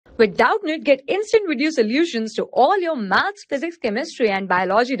With Doubtnut, get instant video solutions to all your maths, physics, chemistry, and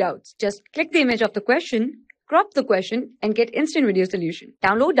biology doubts. Just click the image of the question, crop the question, and get instant video solution.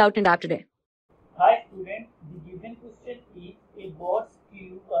 Download Doubtnut app today. Hi students, the given question is a board's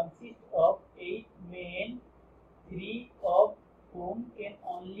cube consists of 8 men, 3 of whom can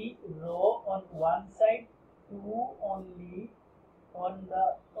only row on one side, 2 only on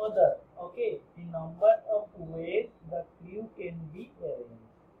the other. Okay, the number of ways the cube can be arranged.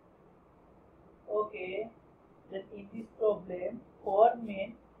 Okay, then in this problem, 4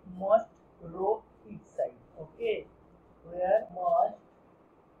 men must row each side. Okay, where must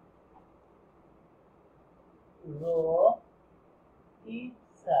row each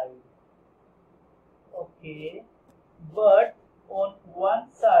side. Okay, but on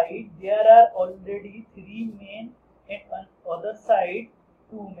one side there are already 3 men and on other side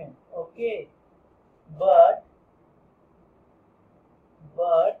 2 men. Okay, but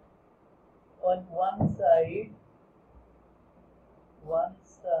on one side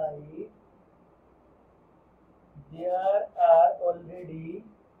there are already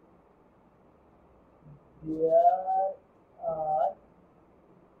 3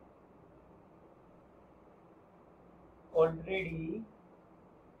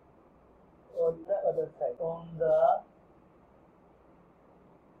 on the other side. On the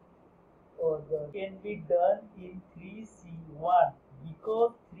other can be done in 3C1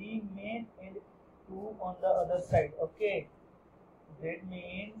 because 3 men and 2 on the other side. Okay, that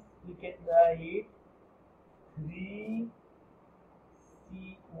means we can write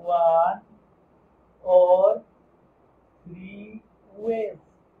 3C1 or 3 ways.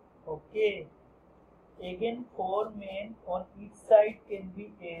 Okay, again 4 men on each side can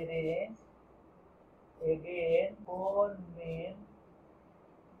be arranged. Again 4 men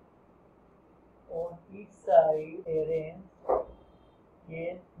on each side arranged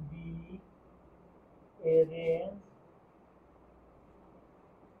can be arranged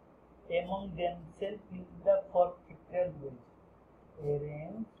among themselves in the 4 factorial ways.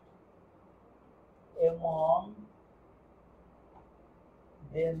 Arranged among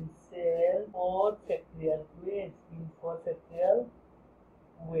themselves 4 factorial ways, in 4 factorial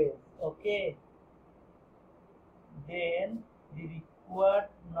ways. Okay, then the required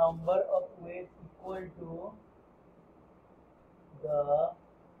number of ways equal to the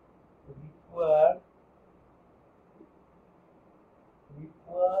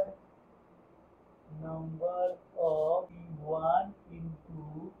required number of P1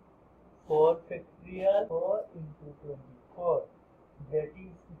 into 4 factorial 4 into 24, that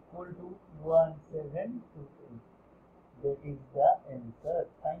is equal to 1728. That is the answer.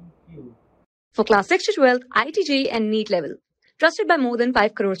 Thank you. For class 6 to 12, IIT JEE and NEET level. Trusted by more than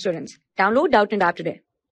 5 crore students. Download Doubtnut app today.